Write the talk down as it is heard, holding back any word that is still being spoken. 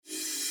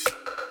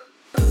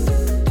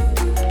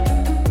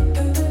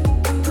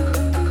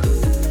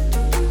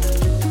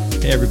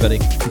Hey everybody,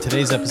 in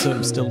today's episode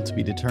of Still to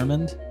be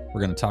Determined, we're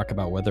going to talk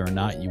about whether or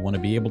not you want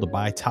to be able to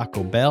buy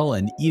Taco Bell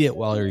and eat it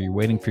while you're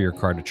waiting for your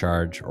car to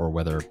charge, or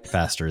whether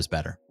faster is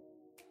better.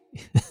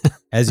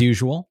 As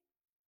usual,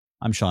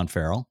 I'm Sean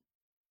Farrell.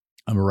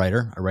 I'm a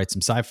writer. I write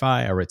some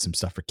sci-fi, I write some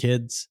stuff for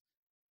kids,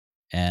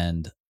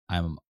 and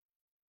I'm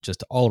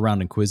just all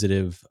around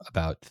inquisitive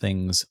about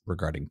things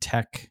regarding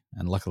tech.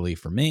 And luckily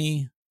for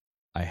me,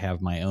 I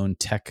have my own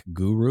tech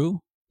guru.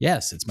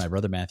 Yes, it's my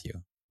brother Matthew.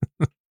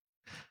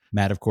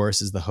 Matt, of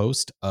course, is the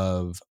host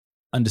of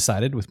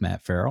Undecided with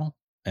Matt Farrell,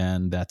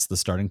 and that's the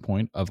starting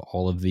point of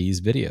all of these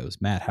videos.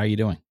 Matt, how are you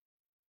doing?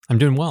 I'm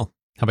doing well.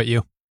 How about you?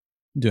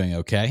 I'm doing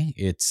okay.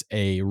 It's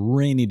a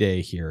rainy day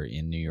here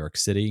in New York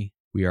City.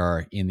 We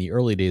are in the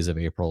early days of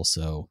April,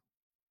 so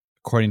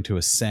according to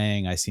a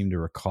saying, I seem to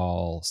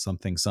recall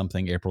something,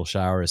 April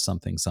showers,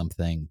 something, summer.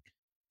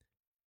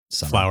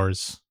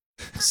 Flowers.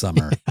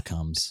 Summer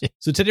comes.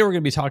 So today we're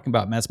going to be talking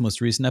about Matt's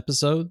most recent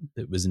episode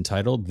that was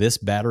entitled This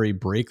Battery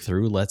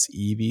Breakthrough Lets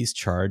EVs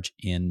Charge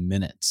in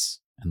Minutes.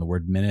 And the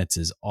word minutes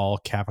is all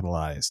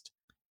capitalized.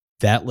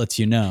 That lets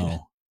you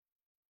know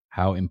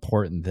how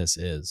important this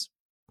is.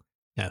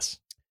 Yes.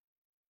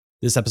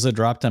 This episode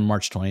dropped on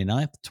March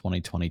 29th,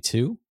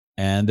 2022.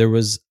 And there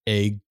was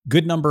a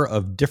good number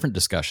of different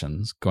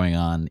discussions going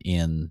on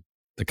in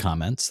the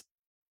comments.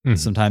 Mm-hmm.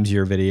 Sometimes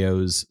your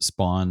videos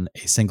spawn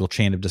a single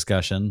chain of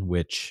discussion,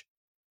 which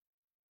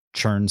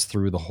churns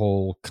through the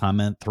whole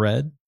comment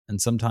thread. And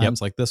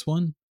sometimes, like this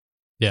one,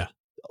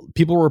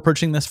 people were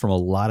approaching this from a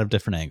lot of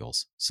different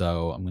angles.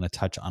 So I'm going to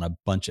touch on a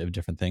bunch of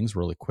different things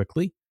really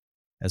quickly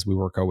as we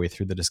work our way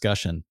through the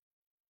discussion.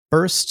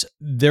 First,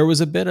 there was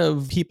a bit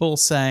of people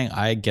saying,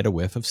 I get a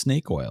whiff of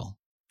snake oil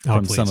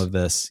from some of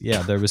this.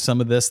 Yeah, there was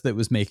some of this that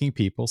was making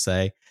people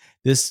say,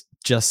 this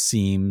just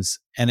seems,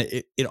 and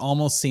it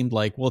almost seemed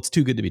like, well, it's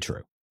too good to be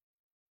true.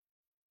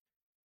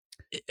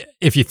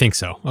 If you think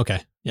so.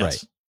 Okay. Yes.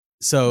 Right.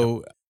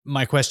 So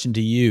my question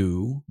to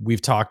you,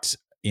 we've talked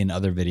in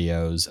other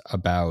videos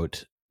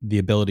about the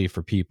ability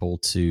for people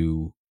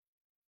to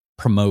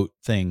promote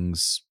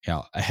things. You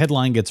know, a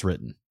headline gets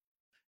written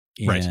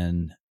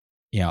in,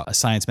 a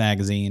science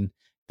magazine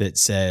that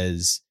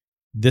says,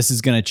 this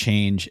is going to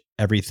change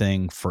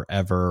everything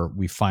forever.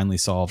 We finally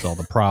solved all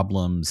the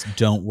problems.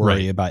 Don't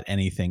worry about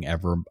anything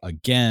ever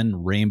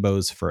again.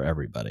 Rainbows for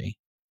everybody.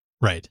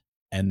 Right.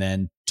 And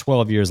then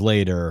 12 years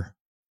later,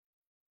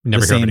 the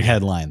same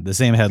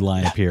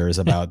headline appears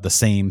about the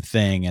same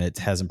thing, and it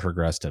hasn't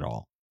progressed at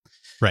all.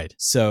 Right.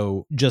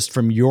 So just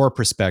from your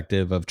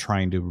perspective of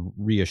trying to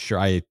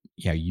reassure,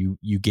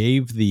 you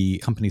gave the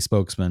company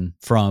spokesman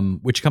from,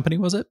 which company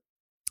was it?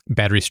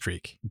 Battery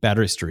Streak.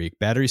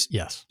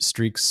 Yes.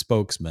 Streak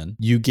spokesman.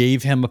 You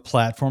gave him a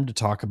platform to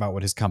talk about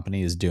what his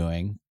company is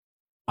doing.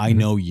 I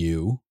know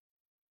you.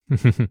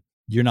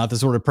 You're not the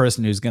sort of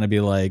person who's going to be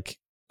like,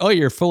 oh,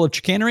 you're full of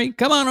chicanery?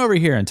 Come on over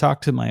here and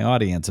talk to my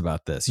audience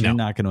about this. You're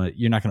not going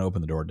to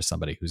open the door to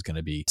somebody who's going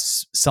to be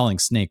selling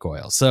snake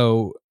oil.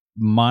 So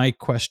my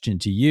question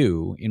to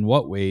you, in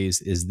what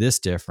ways is this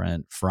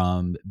different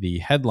from the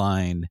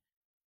headline,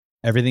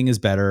 everything is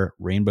better,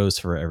 rainbows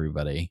for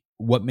everybody?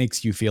 What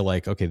makes you feel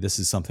like, okay, this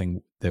is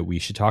something that we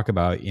should talk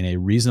about in a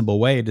reasonable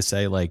way to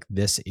say, like,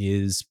 this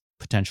is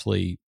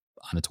potentially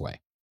on its way?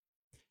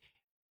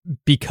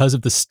 Because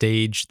of the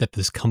stage that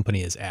this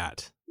company is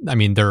at. I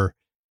mean,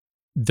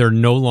 they're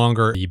no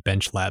longer a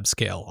bench lab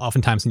scale.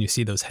 Oftentimes when you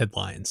see those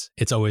headlines,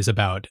 it's always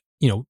about,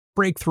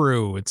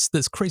 breakthrough. It's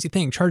this crazy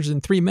thing, charges in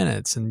 3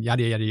 minutes and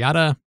yada, yada,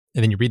 yada.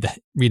 And then you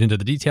read into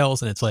the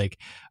details and it's like,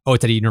 oh,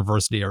 it's at a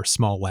university or a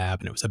small lab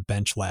and it was a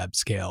bench lab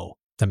scale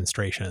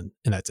demonstration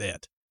and that's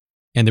it.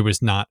 And there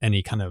was not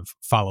any kind of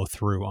follow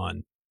through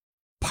on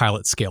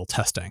pilot scale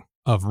testing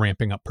of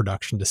ramping up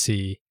production to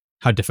see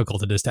how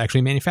difficult it is to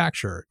actually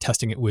manufacture,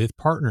 testing it with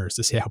partners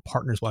to see how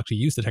partners will actually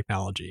use the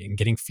technology and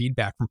getting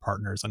feedback from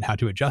partners on how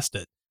to adjust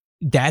it.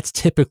 That's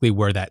typically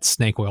where that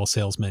snake oil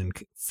salesman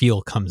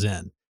feel comes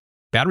in.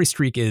 Battery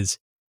Streak is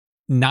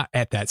not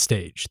at that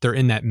stage. They're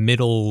in that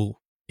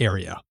middle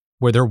area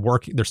where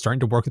they're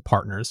starting to work with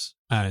partners.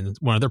 And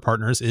one of their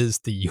partners is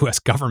the US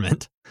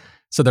government.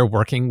 So they're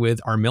working with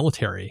our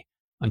military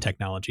on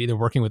technology. They're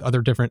working with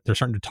they're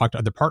starting to talk to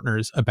other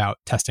partners about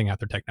testing out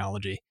their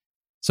technology.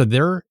 So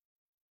they're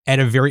at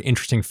a very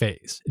interesting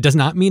phase. It does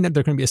not mean that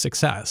they're going to be a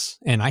success.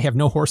 And I have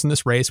no horse in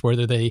this race,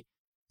 whether they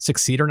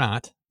succeed or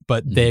not,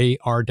 but they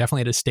are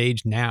definitely at a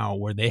stage now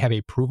where they have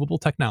a provable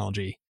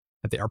technology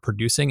that they are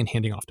producing and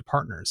handing off to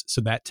partners.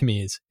 So that to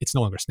me it's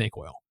no longer snake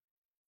oil.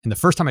 And the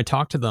first time I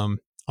talked to them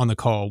on the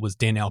call was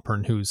Dan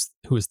Alpern, who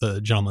is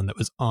the gentleman that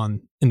was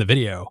on in the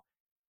video.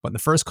 But the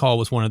first call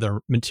was one of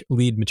their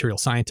lead material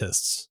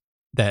scientists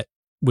that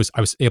I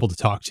was able to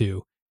talk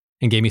to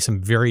and gave me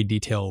some very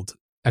detailed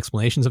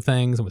explanations of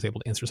things and was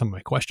able to answer some of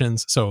my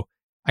questions. So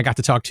I got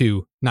to talk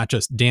to not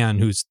just Dan,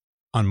 who's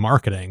on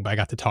marketing, but I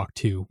got to talk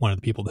to one of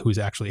the people who's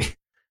actually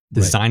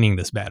designing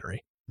this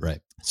battery. Right.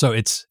 So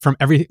it's from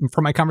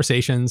my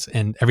conversations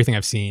and everything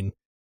I've seen,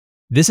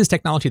 this is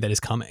technology that is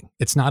coming.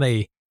 It's not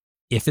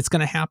if it's going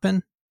to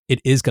happen, it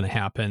is going to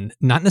happen.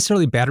 Not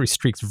necessarily Battery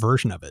Streak's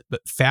version of it,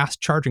 but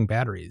fast charging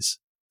batteries.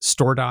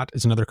 StoreDot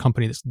is another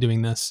company that's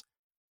doing this.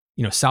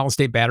 Solid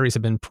state batteries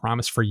have been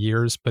promised for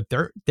years, but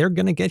they're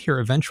going to get here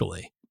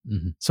eventually.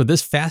 Mm-hmm. So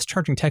this fast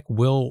charging tech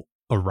will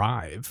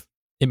arrive.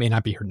 It may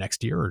not be here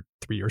next year or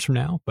 3 years from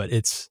now, but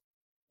it's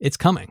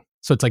coming.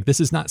 So it's like, this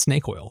is not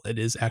snake oil. It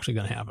is actually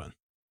going to happen.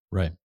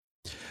 Right.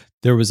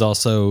 There was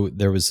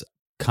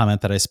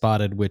comment that I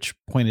spotted which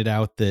pointed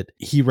out that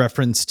he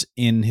referenced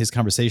in his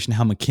conversation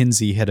how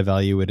McKinsey had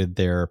evaluated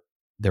their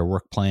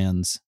work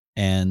plans,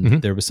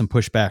 and there was some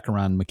pushback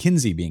around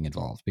McKinsey being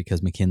involved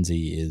because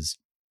McKinsey is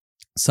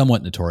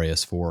somewhat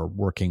notorious for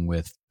working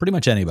with pretty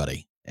much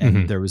anybody.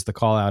 And there was the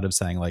call out of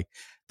saying, like,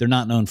 they're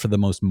not known for the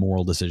most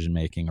moral decision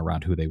making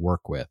around who they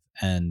work with.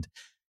 And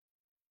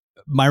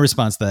my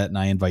response to that, and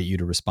I invite you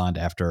to respond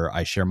after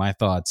I share my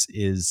thoughts,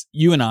 is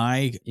you and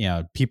I,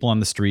 people on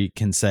the street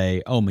can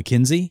say, oh,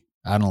 McKinsey,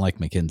 I don't like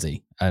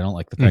McKinsey. I don't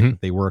like the fact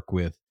that they work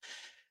with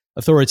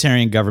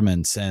authoritarian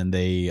governments and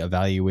they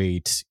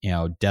evaluate,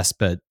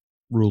 despot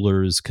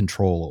rulers'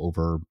 control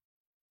over,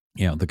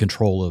 the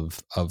control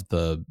of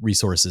the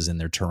resources in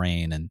their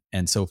terrain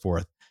and so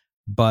forth.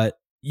 But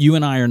you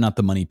and I are not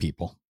the money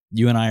people.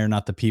 You and I are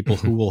not the people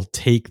who will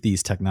take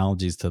these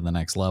technologies to the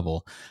next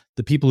level.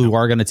 The people who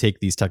are going to take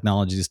these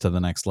technologies to the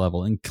next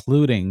level,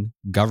 including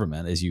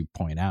government, as you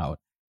point out,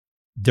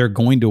 they're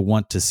going to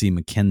want to see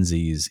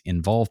McKinsey's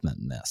involvement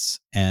in this.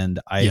 And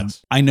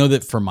I know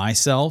that for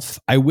myself,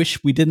 I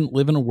wish we didn't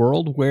live in a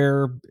world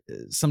where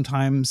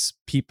sometimes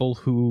people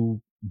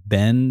who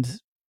bend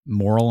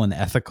moral and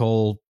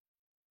ethical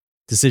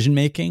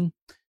decision-making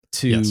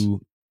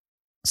to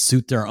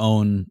suit their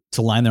own,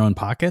 to line their own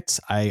pockets.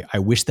 I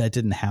wish that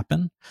didn't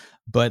happen,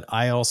 but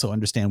I also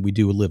understand we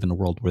do live in a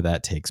world where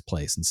that takes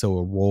place. And so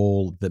a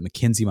role that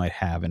McKinsey might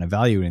have in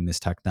evaluating this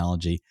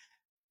technology,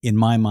 in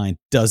my mind,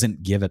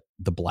 doesn't give it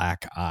the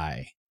black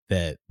eye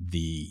that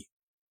the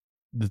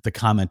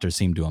commenters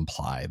seem to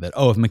imply, that,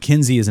 oh, if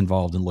McKinsey is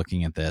involved in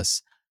looking at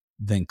this,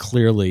 then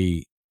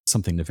clearly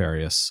something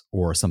nefarious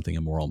or something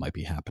immoral might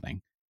be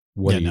happening.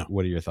 What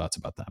are your thoughts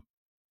about that?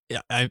 Yeah,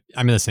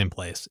 I'm in the same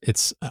place.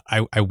 It's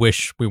I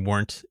wish we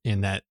weren't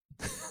in that.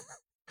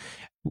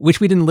 Wish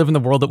we didn't live in the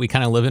world that we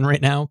kind of live in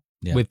right now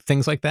with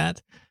things like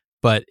that.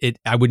 But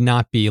I would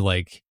not be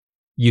like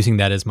using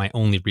that as my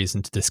only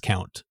reason to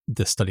discount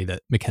the study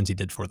that McKinsey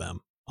did for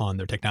them on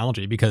their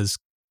technology, because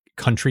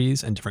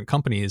countries and different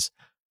companies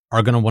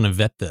are going to want to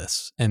vet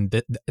this, and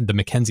the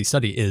McKinsey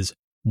study is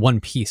one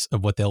piece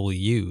of what they'll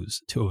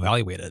use to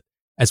evaluate it,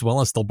 as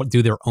well as they'll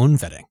do their own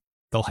vetting.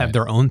 They'll have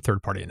their own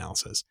third-party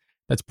analysis.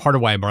 That's part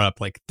of why I brought up,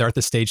 like, they're at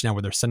the stage now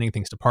where they're sending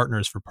things to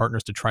partners for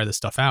partners to try this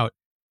stuff out.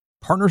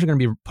 Partners are going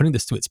to be putting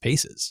this to its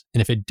paces. And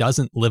if it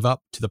doesn't live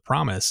up to the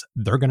promise,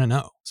 they're going to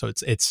know. So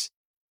it's,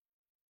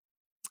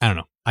 I don't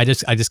know. I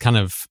just kind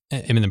of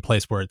am in a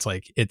place where it's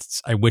like,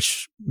 I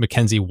wish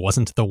McKinsey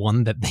wasn't the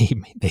one that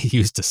they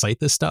used to cite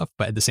this stuff,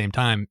 but at the same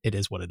time, it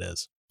is what it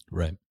is.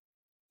 Right.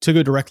 To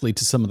go directly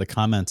to some of the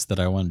comments that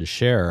I wanted to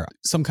share,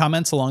 some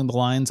comments along the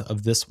lines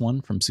of this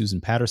one from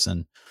Susan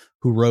Patterson,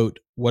 who wrote,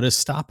 "What is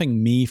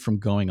stopping me from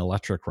going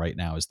electric right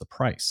now is the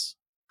price.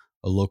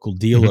 A local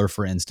dealer,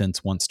 for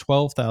instance, wants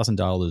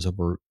 $12,000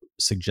 over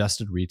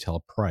suggested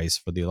retail price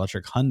for the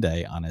electric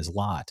Hyundai on his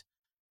lot.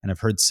 And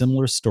I've heard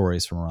similar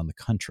stories from around the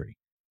country.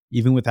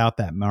 Even without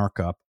that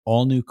markup,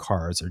 all new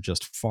cars are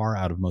just far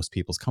out of most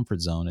people's comfort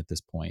zone at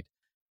this point,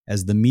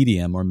 as the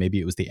medium, or maybe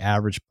it was the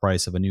average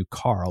price of a new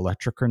car,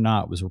 electric or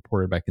not, was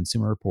reported by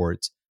Consumer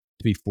Reports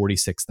to be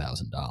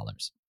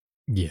 $46,000.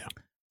 Yeah.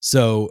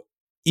 So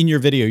in your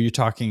video, you're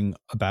talking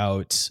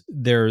about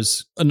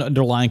there's an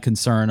underlying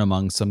concern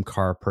among some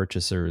car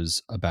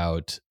purchasers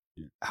about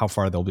how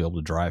far they'll be able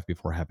to drive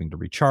before having to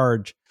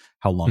recharge,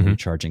 how long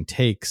recharging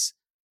takes.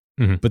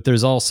 But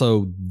there's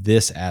also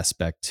this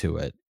aspect to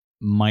it.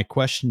 My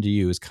question to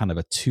you is kind of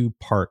a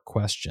two-part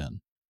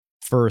question.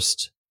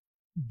 First,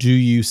 do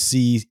you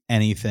see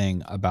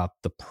anything about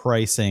the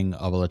pricing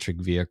of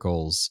electric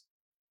vehicles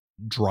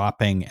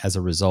dropping as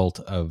a result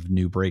of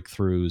new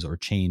breakthroughs or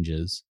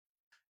changes?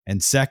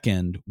 And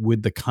second,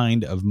 would the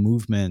kind of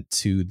movement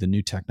to the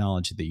new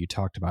technology that you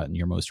talked about in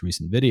your most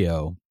recent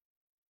video,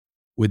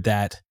 would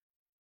that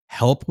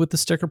help with the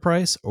sticker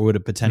price, or would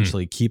it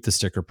potentially keep the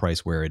sticker price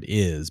where it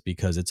is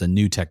because it's a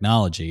new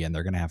technology and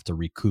they're going to have to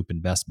recoup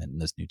investment in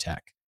this new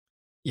tech?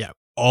 Yeah,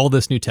 all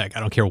this new tech. I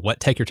don't care what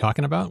tech you're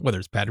talking about, whether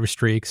it's Battery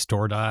Streak,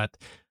 StoreDot,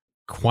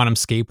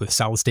 QuantumScape with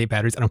solid state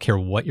batteries. I don't care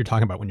what you're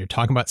talking about. When you're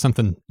talking about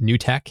something new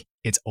tech,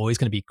 it's always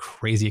going to be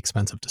crazy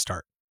expensive to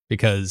start,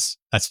 because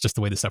that's just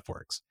the way the stuff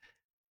works.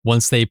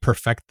 Once they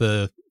perfect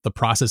the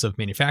process of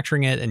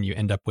manufacturing it and you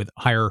end up with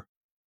higher,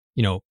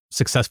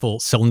 successful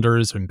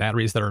cylinders and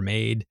batteries that are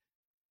made,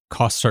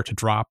 costs start to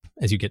drop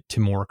as you get to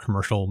more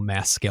commercial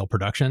mass scale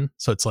production.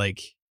 So it's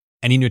like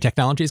any new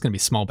technology is going to be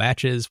small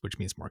batches, which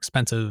means more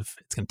expensive.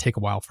 It's going to take a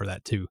while for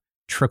that to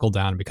trickle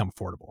down and become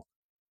affordable.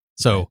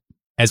 So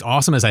as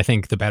awesome as I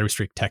think the Battery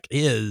Streak tech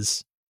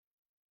is,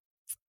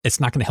 it's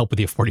not going to help with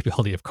the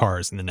affordability of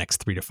cars in the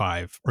next 3 to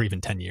 5 or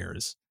even 10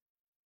 years.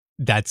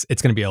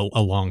 it's going to be a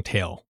long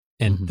tail.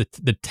 And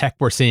the tech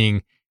we're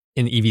seeing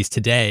in EVs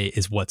today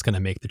is what's going to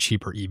make the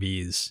cheaper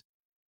EVs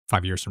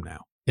 5 years from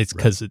now. It's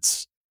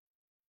because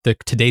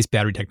today's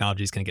battery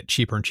technology is going to get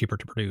cheaper and cheaper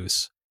to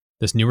produce.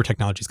 This newer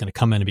technology is going to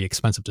come in and be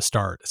expensive to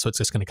start. So it's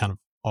just going to kind of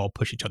all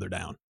push each other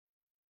down.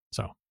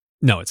 So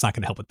no, it's not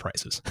going to help with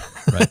prices,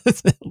 right?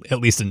 At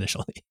least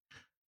initially.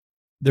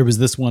 There was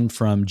this one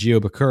from Gio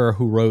Bakur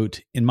who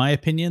wrote, in my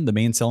opinion, the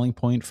main selling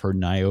point for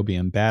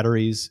niobium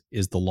batteries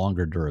is the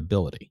longer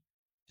durability.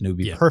 And it would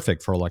be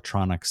perfect for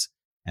electronics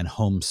and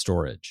home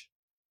storage.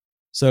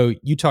 So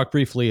you talked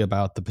briefly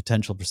about the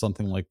potential for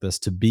something like this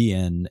to be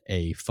in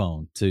a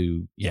phone,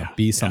 to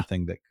be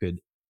something that could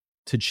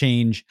to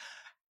change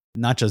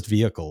not just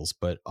vehicles,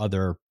 but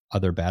other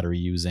battery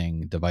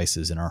using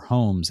devices in our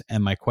homes.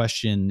 And my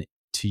question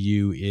to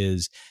you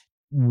is,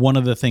 one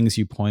of the things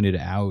you pointed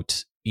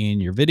out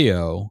in your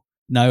video,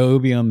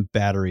 niobium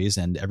batteries,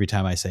 and every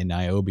time I say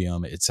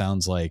niobium, it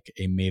sounds like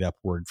a made up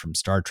word from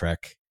Star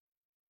Trek.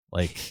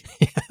 Like,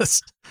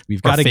 yes,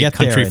 we've got to get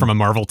country there from a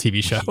Marvel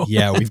TV show.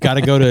 Yeah, we've got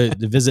to go to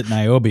visit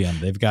niobium.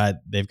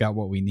 They've got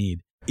what we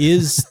need.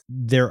 Is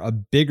there a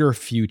bigger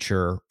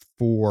future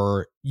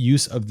for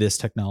use of this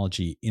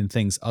technology in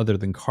things other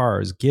than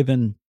cars,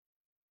 given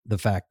the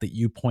fact that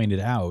you pointed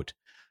out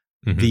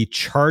the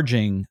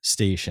charging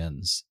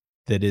stations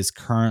that is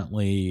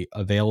currently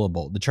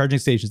available, the charging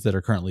stations that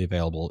are currently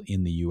available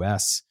in the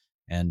US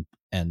and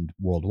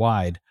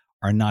worldwide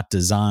are not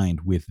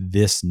designed with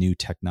this new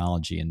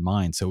technology in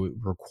mind. So it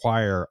would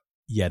require,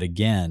 yet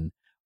again,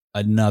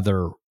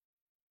 another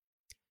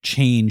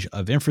change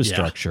of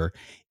infrastructure.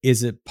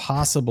 Is it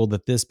possible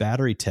that this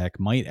battery tech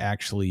might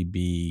actually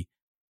be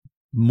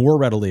more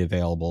readily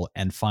available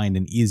and find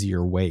an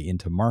easier way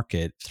into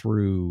market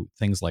through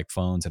things like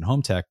phones and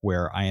home tech,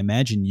 where I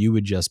imagine you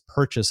would just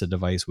purchase a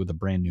device with a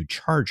brand new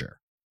charger,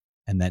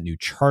 and that new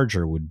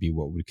charger would be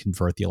what would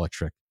convert the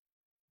electric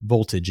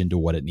voltage into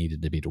what it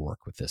needed to be to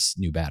work with this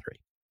new battery?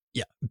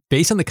 Yeah.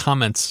 Based on the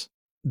comments,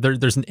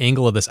 there's an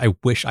angle of this I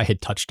wish I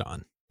had touched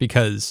on,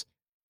 because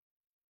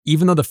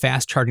even though the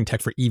fast charging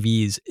tech for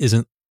EVs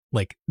isn't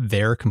like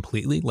there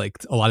completely, like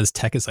a lot of this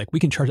tech is like, we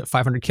can charge at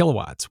 500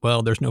 kilowatts.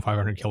 Well, there's no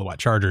 500 kilowatt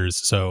chargers.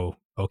 So,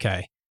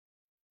 okay.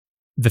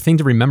 The thing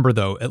to remember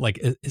though,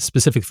 like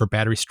specifically for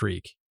Battery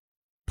Streak,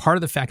 part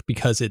of the fact,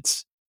 because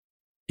it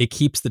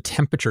keeps the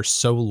temperature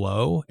so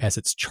low as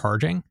it's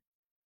charging,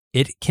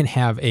 it can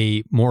have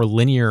a more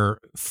linear,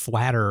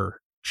 flatter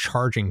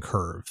charging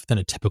curve than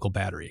a typical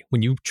battery.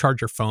 When you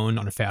charge your phone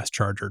on a fast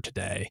charger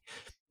today,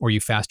 or you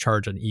fast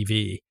charge an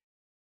EV,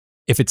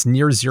 if it's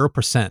near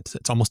 0%,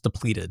 it's almost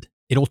depleted,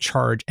 it'll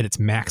charge at its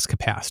max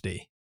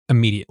capacity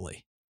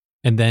immediately.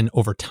 And then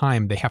over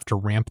time, they have to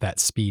ramp that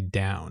speed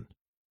down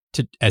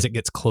as it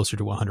gets closer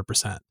to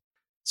 100%.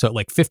 So at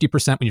like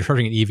 50%, when you're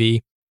charging an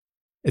EV,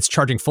 it's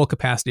charging full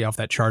capacity off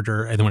that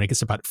charger. And then when it gets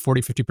to about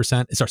 40,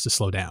 50%, it starts to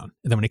slow down.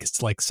 And then when it gets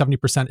to like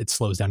 70%, it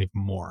slows down even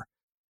more.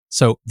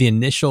 So the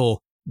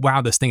initial,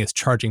 wow, this thing is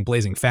charging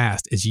blazing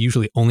fast, is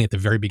usually only at the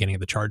very beginning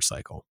of the charge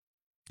cycle.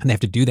 And they have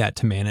to do that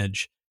to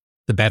manage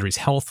the battery's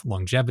health,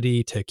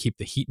 longevity, to keep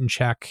the heat in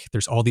check.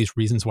 There's all these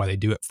reasons why they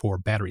do it for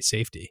battery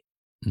safety.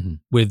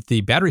 With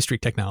the Battery Streak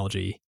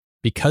technology,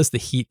 because the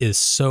heat is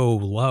so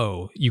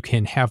low, you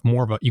can have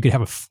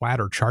a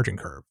flatter charging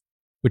curve,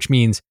 which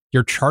means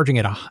you're charging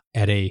at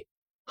a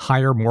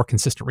higher, more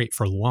consistent rate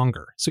for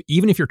longer. So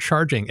even if you're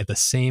charging at the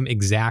same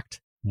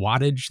exact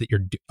wattage that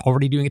you're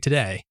already doing it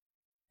today,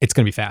 it's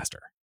going to be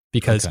faster,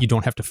 because you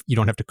don't have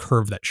to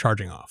curve that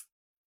charging off.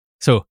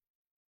 So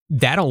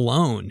that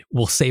alone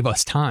will save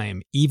us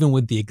time, even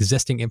with the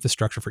existing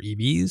infrastructure for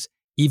EVs,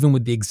 even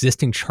with the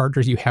existing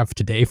chargers you have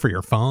today for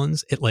your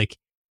phones.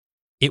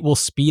 It will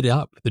speed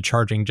up the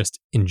charging just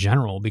in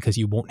general, because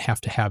you won't have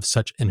to have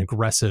such an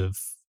aggressive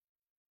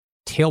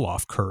tail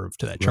off curve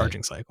to that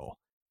charging cycle,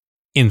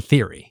 in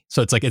theory.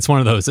 So it's one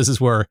of those, this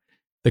is where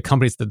the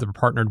companies that they're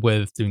partnered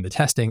with doing the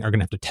testing are going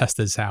to have to test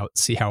this out,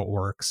 see how it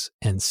works,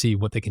 and see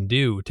what they can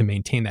do to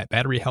maintain that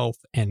battery health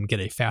and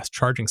get a fast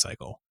charging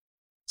cycle.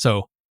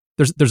 So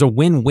there's a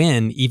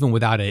win-win even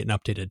without an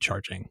updated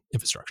charging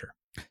infrastructure.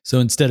 So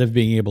instead of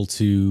being able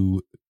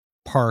to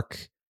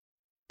park,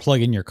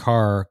 plug in your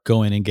car,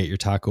 go in and get your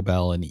Taco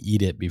Bell and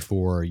eat it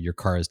before your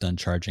car is done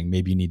charging,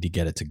 maybe you need to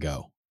get it to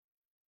go.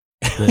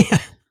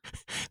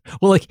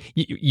 Well, like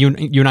you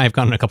and I have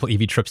gone on a couple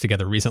EV trips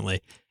together recently.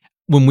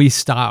 When we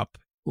stop,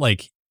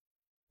 like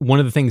one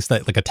of the things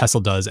that like a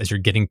Tesla does as you're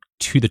getting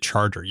to the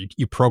charger,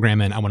 you program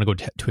in, I want to go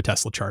to a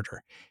Tesla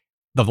charger.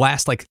 The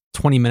last like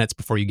 20 minutes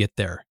before you get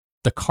there,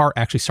 the car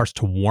actually starts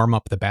to warm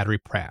up the battery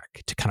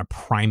pack to kind of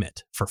prime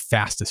it for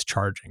fastest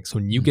charging. So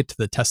when you get to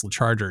the Tesla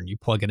charger and you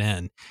plug it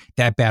in,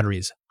 that battery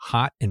is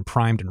hot and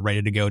primed and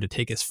ready to go to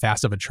take as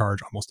fast of a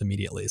charge almost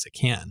immediately as it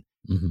can.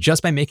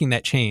 Just by making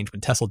that change,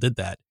 when Tesla did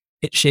that,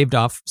 it shaved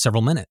off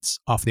several minutes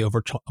off the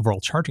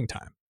overall charging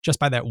time, just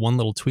by that one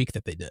little tweak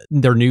that they did.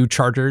 Their new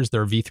chargers,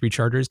 their V3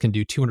 chargers, can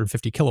do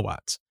 250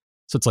 kilowatts.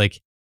 So it's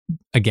like,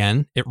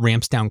 again, it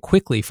ramps down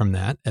quickly from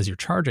that as you're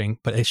charging,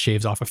 but it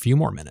shaves off a few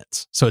more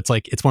minutes. So it's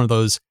like, it's one of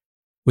those,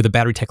 With a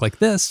battery tech like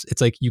this,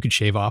 it's like you could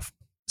shave off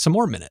some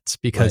more minutes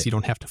because you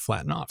don't have to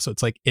flatten off. So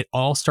it's like it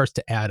all starts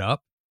to add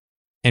up.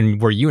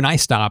 And where you and I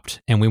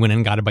stopped and we went in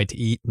and got a bite to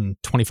eat, and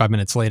 25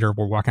 minutes later,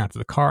 we're walking out to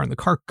the car, and the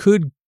car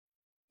could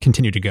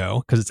continue to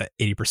go because it's at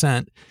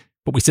 80%,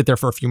 but we sit there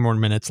for a few more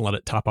minutes and let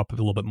it top up a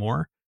little bit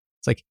more.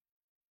 It's like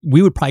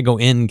we would probably go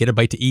in, get a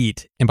bite to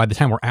eat, and by the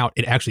time we're out,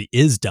 it actually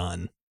is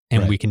done,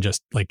 and we can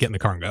just like get in the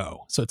car and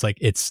go. So it's like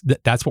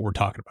that's what we're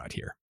talking about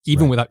here.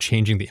 Even without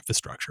changing the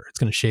infrastructure, it's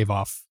going to shave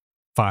off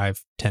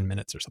 5-10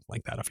 minutes or something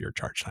like that of your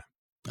charge time.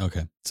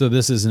 Okay. So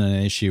this isn't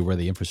an issue where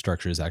the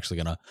infrastructure is actually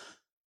going to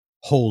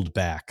hold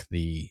back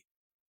the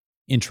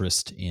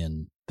interest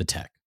in the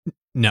tech.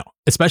 No,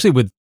 especially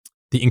with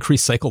the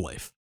increased cycle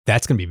life.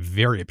 That's going to be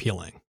very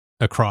appealing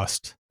across,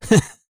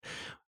 doesn't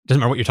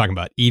matter what you're talking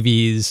about,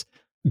 EVs,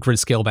 grid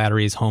scale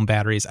batteries, home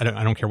batteries. I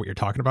don't care what you're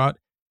talking about.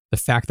 The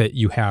fact that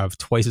you have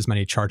twice as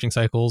many charging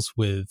cycles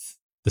with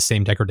the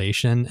same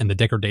degradation, and the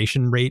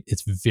degradation rate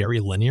is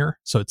very linear.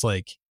 So it's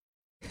like,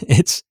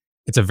 it's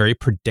a very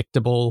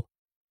predictable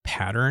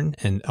pattern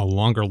and a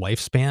longer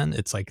lifespan.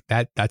 It's like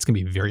that's going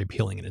to be very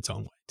appealing in its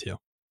own way too.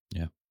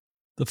 Yeah.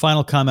 The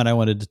final comment I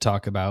wanted to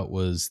talk about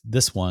was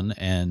this one.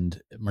 And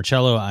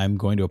Marcello, I'm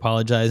going to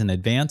apologize in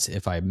advance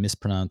if I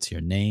mispronounce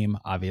your name.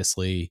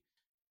 Obviously,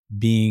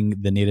 being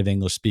the native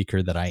English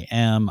speaker that I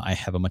am, I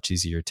have a much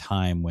easier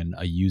time when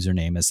a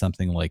username is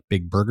something like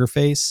Big Burger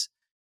Face.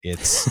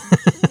 It's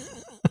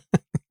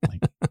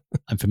like,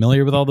 I'm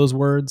familiar with all those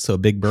words, so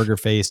Big Burger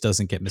Face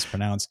doesn't get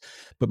mispronounced.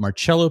 But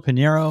Marcello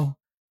Pinheiro,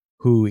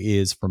 who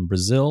is from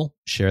Brazil,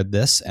 shared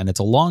this, and it's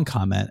a long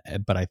comment,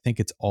 but I think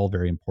it's all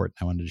very important.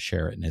 I wanted to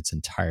share it in its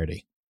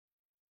entirety.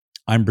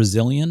 I'm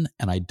Brazilian,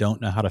 and I don't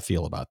know how to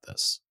feel about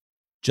this.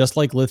 Just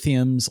like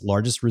lithium's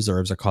largest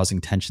reserves are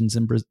causing tensions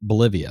in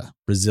Bolivia,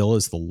 Brazil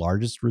is the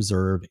largest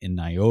reserve in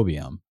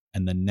niobium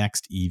and the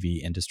next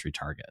EV industry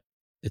target.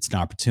 It's an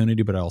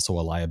opportunity, but also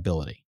a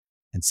liability.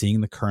 And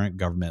seeing the current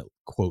government,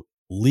 quote,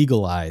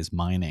 legalize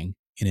mining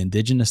in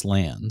indigenous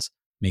lands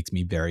makes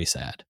me very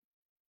sad.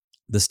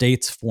 The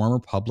state's former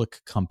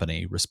public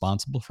company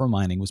responsible for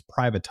mining was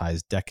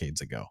privatized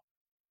decades ago.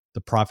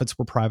 The profits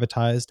were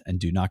privatized and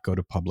do not go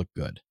to public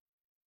good.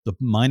 The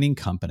mining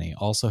company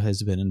also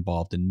has been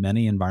involved in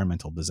many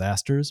environmental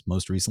disasters.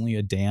 Most recently,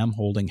 a dam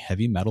holding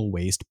heavy metal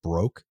waste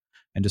broke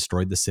and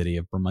destroyed the city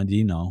of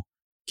Brumadinho,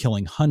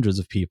 killing hundreds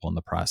of people in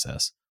the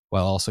process,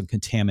 while also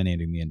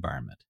contaminating the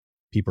environment.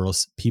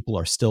 People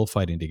are still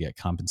fighting to get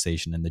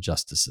compensation in the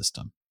justice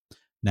system.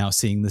 Now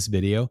seeing this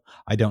video,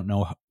 I don't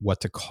know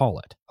what to call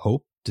it.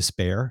 Hope?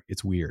 Despair?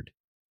 It's weird.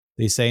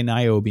 They say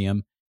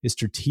niobium is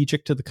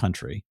strategic to the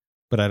country,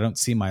 but I don't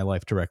see my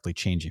life directly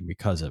changing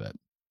because of it.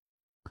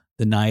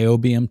 The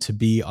niobium to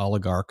be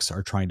oligarchs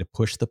are trying to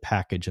push the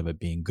package of it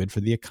being good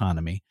for the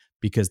economy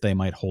because they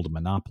might hold a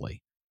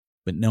monopoly.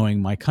 But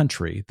knowing my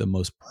country, the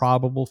most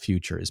probable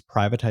future is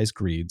privatized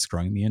greed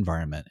destroying the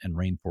environment and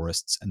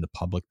rainforests and the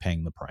public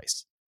paying the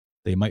price.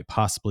 They might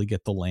possibly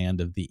get the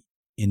land of the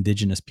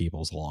indigenous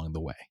peoples along the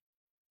way.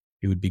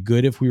 It would be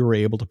good if we were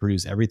able to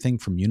produce everything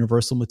from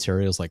universal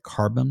materials like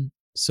carbon,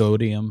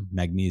 sodium,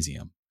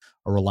 magnesium.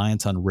 A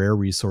reliance on rare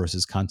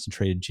resources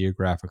concentrated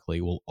geographically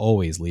will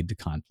always lead to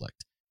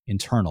conflict,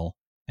 internal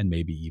and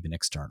maybe even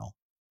external.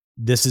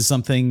 This is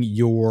something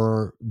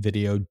your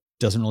video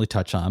doesn't really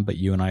touch on, but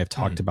you and I have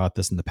talked about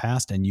this in the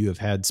past, and you have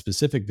had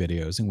specific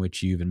videos in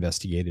which you've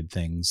investigated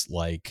things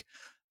like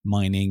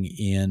mining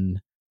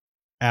in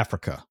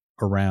Africa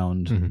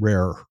around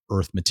rare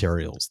earth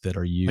materials that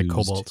are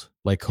used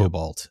like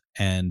cobalt.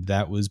 And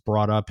that was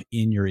brought up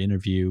in your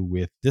interview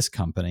with this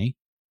company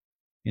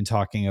in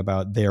talking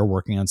about they're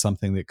working on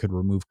something that could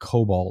remove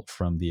cobalt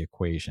from the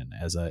equation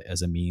as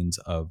a means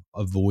of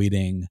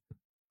avoiding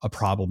a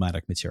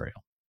problematic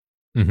material.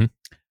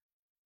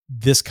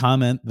 This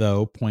comment,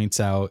 though, points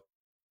out,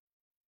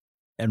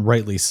 and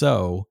rightly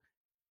so,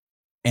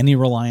 any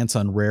reliance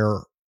on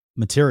rare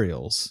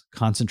materials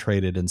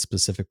concentrated in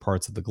specific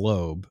parts of the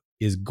globe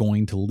is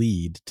going to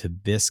lead to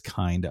this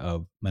kind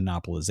of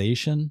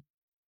monopolization,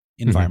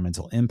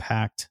 environmental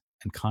impact,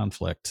 and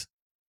conflict.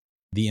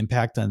 The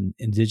impact on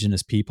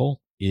indigenous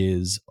people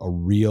is a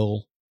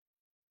real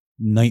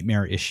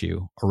nightmare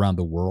issue around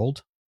the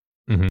world.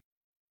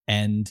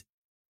 And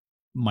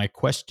my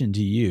question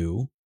to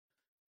you,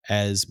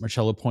 as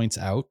Marcello points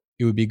out,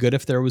 it would be good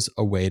if there was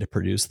a way to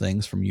produce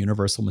things from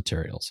universal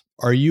materials.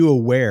 Are you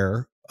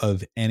aware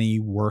of any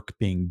work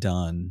being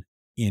done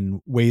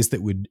in ways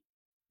that would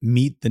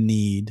meet the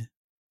need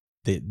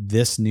that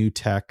this new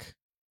tech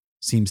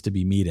seems to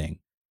be meeting,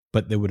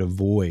 but that would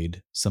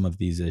avoid some of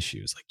these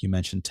issues? Like you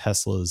mentioned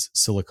Tesla's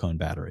silicone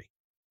battery.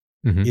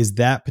 Is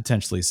that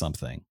potentially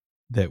something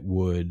that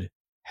would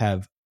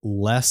have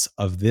less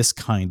of this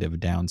kind of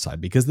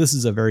downside? Because this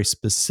is a very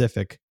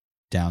specific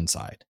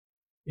downside.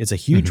 It's a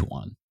huge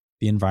one.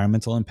 The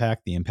environmental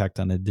impact, the impact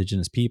on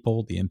indigenous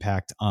people, the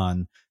impact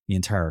on the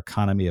entire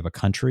economy of a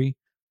country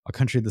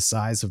the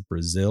size of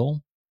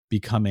Brazil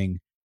becoming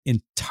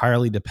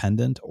entirely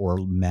dependent or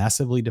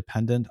massively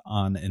dependent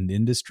on an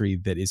industry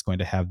that is going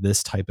to have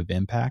this type of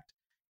impact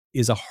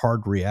is a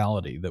hard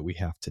reality that we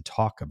have to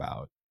talk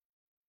about.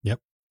 Yep.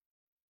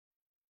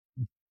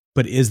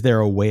 But is there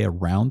a way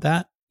around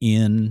that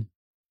in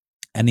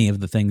any of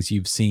the things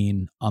you've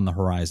seen on the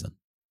horizon?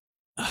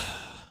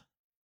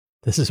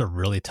 This is a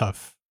really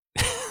tough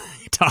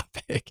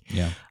topic.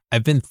 Yeah.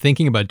 I've been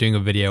thinking about doing a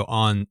video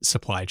on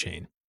supply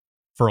chain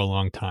for a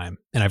long time.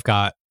 And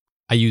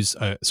I use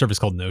a service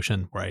called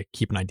Notion where I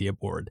keep an idea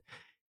board.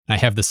 And I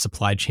have this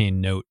supply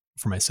chain note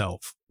for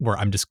myself where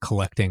I'm just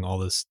collecting all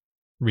this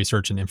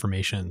research and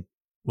information,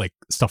 like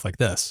stuff like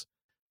this,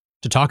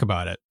 to talk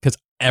about it. Because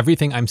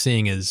everything I'm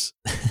seeing is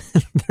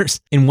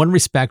in one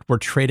respect, we're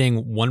trading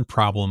one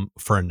problem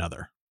for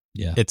another.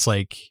 Yeah. It's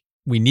like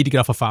we need to get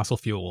off of fossil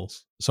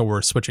fuels. So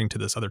we're switching to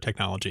this other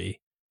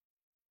technology.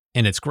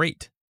 And it's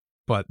great.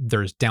 But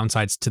there's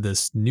downsides to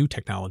this new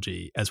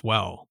technology as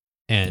well.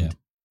 And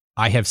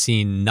I have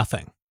seen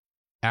nothing,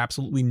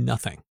 absolutely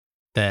nothing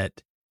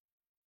that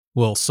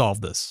will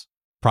solve this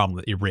problem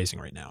that you're raising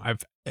right now.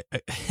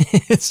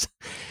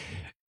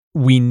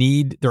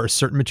 There are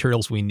certain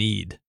materials we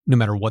need, no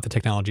matter what the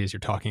technology is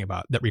you're talking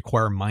about, that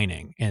require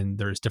mining. And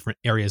there's different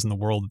areas in the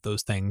world that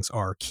those things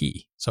are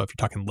key. So if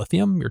you're talking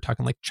lithium, you're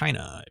talking like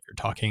China. If you're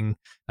talking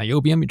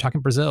niobium, you're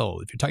talking Brazil.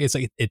 If you're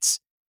talking, it's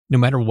no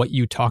matter what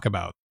you talk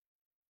about,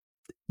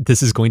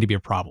 this is going to be a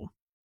problem.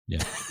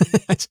 Yeah.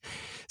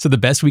 So the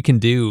best we can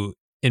do,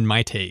 in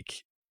my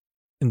take,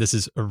 and this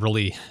is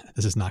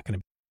not going to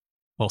be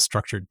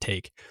well-structured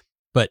take,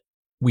 but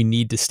we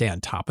need to stay on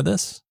top of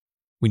this.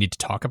 We need to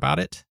talk about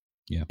it.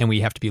 Yeah. And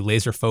we have to be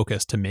laser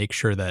focused to make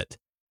sure that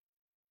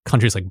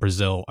countries like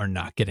Brazil are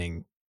not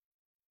getting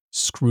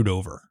screwed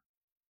over.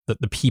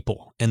 That the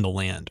people and the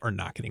land are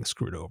not getting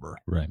screwed over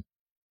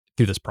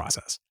through this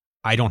process.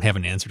 I don't have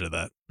an answer to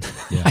that.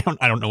 Yeah.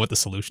 I don't know what the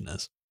solution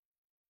is.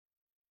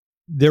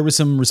 There were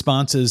some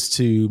responses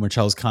to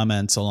Marcel's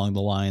comments along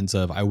the lines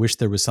of, I wish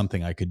there was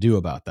something I could do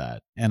about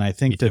that. And I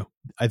think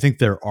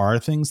there are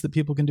things that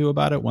people can do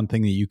about it. One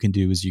thing that you can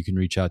do is you can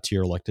reach out to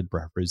your elected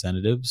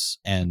representatives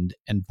and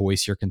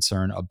voice your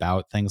concern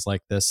about things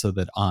like this, so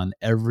that on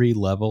every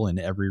level in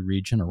every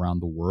region around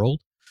the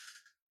world,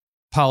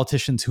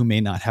 politicians who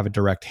may not have a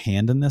direct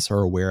hand in this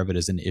are aware of it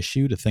as an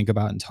issue to think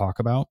about and talk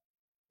about.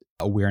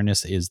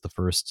 Awareness is the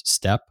first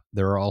step.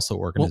 There are also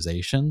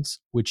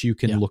organizations which you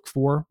can look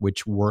for,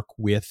 which work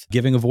with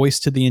giving a voice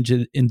to the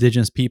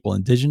indigenous people.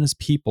 Indigenous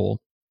people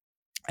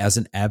as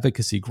an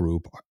advocacy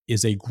group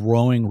is a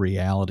growing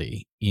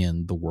reality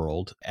in the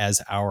world,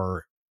 as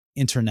our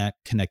internet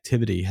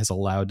connectivity has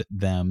allowed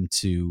them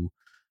to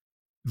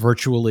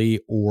virtually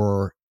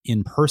or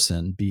in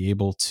person be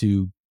able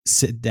to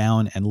sit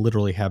down and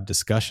literally have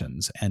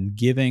discussions. And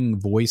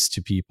giving voice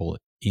to people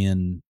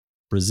in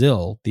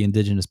Brazil, the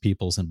indigenous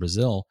peoples in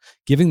Brazil,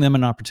 giving them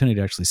an opportunity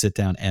to actually sit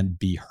down and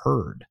be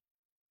heard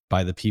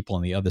by the people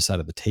on the other side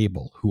of the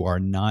table who are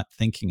not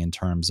thinking in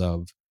terms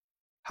of,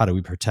 how do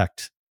we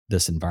protect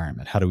this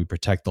environment? How do we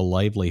protect the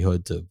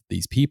livelihoods of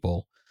these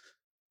people?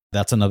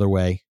 That's another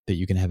way that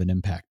you can have an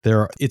impact.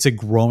 It's a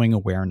growing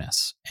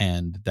awareness,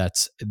 and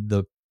that's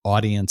the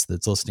audience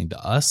that's listening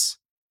to us.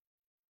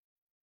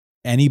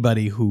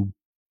 Anybody who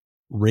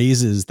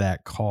raises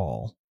that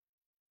call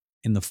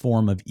in the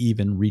form of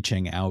even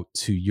reaching out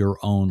to your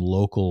own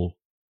local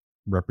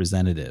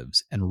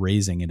representatives and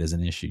raising it as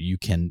an issue, you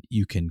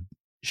can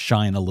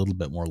shine a little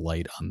bit more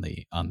light on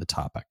the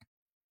topic.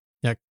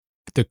 Yeah,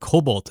 the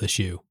cobalt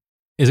issue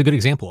is a good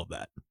example of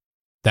that.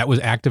 That was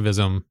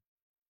activism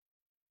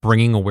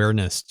bringing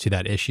awareness to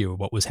that issue of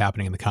what was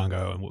happening in the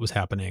Congo and what was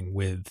happening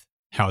with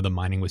how the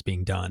mining was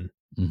being done,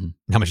 and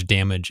how much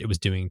damage it was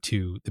doing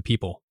to the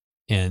people.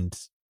 And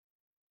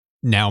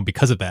now,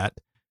 because of that,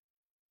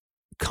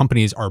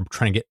 companies are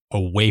trying to get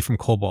away from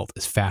cobalt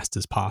as fast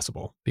as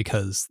possible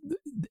because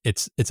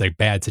it's a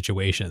bad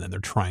situation and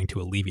they're trying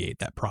to alleviate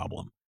that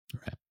problem.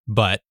 Right.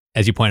 But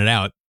as you pointed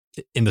out,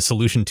 in the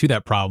solution to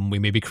that problem, we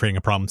may be creating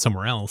a problem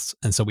somewhere else.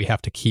 And so we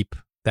have to keep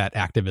that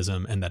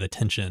activism and that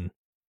attention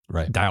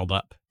dialed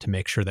up to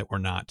make sure that we're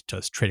not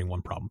just trading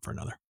one problem for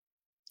another.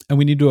 And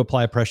we need to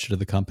apply pressure to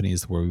the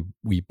companies where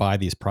we buy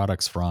these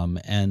products from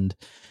and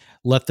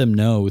let them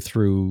know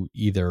through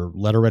either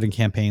letter writing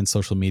campaigns,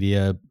 social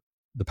media,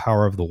 the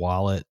power of the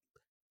wallet,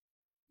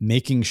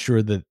 making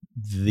sure that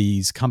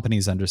these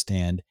companies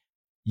understand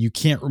you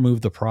can't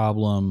remove the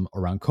problem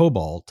around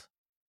cobalt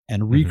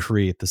and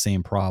recreate the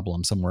same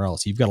problem somewhere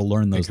else. You've got to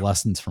learn those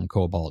lessons from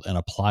cobalt and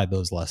apply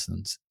those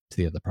lessons to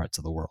the other parts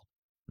of the world.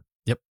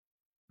 Yep.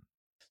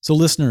 So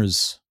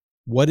listeners,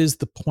 what is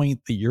the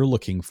point that you're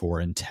looking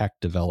for in tech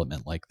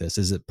development like this?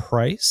 Is it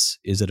price?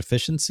 Is it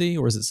efficiency?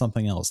 Or is it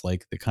something else,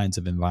 like the kinds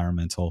of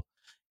environmental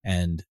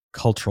and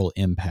cultural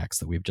impacts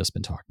that we've just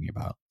been talking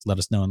about? Let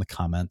us know in the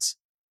comments.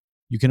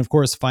 You can, of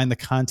course, find the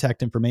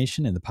contact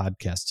information in the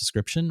podcast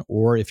description,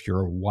 or if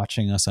you're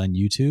watching us on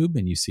YouTube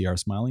and you see our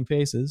smiling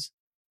faces,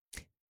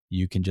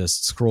 you can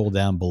just scroll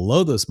down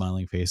below those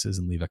smiling faces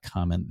and leave a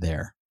comment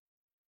there.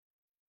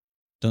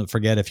 Don't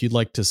forget, if you'd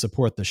like to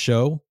support the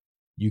show,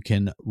 you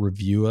can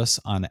review us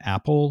on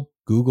Apple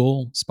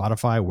Google,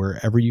 Spotify,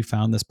 wherever you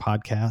found this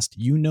podcast.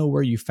 You know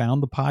where you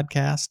found the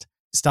podcast.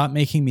 Stop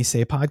making me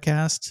say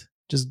podcast.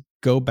 Just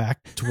go back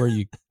to where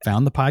you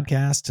found the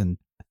podcast and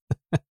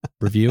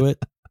review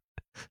it,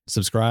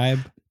 subscribe.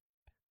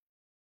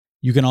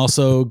 You can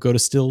also go to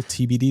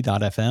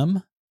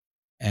stilltbd.fm,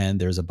 and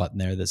there's a button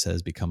there that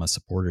says become a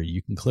supporter.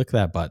 You can click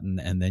that button,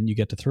 and then you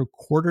get to throw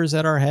quarters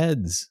at our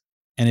heads.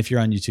 And if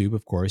you're on YouTube,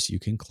 of course, you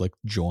can click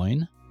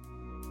join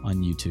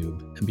on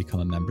YouTube and become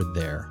a member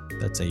there.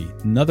 That's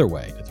another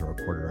way to throw a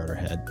quarter at our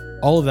head.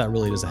 All of that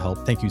really does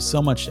help. Thank you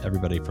so much,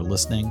 everybody, for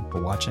listening,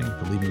 for watching,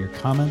 for leaving your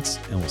comments,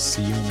 and we'll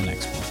see you in the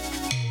next one.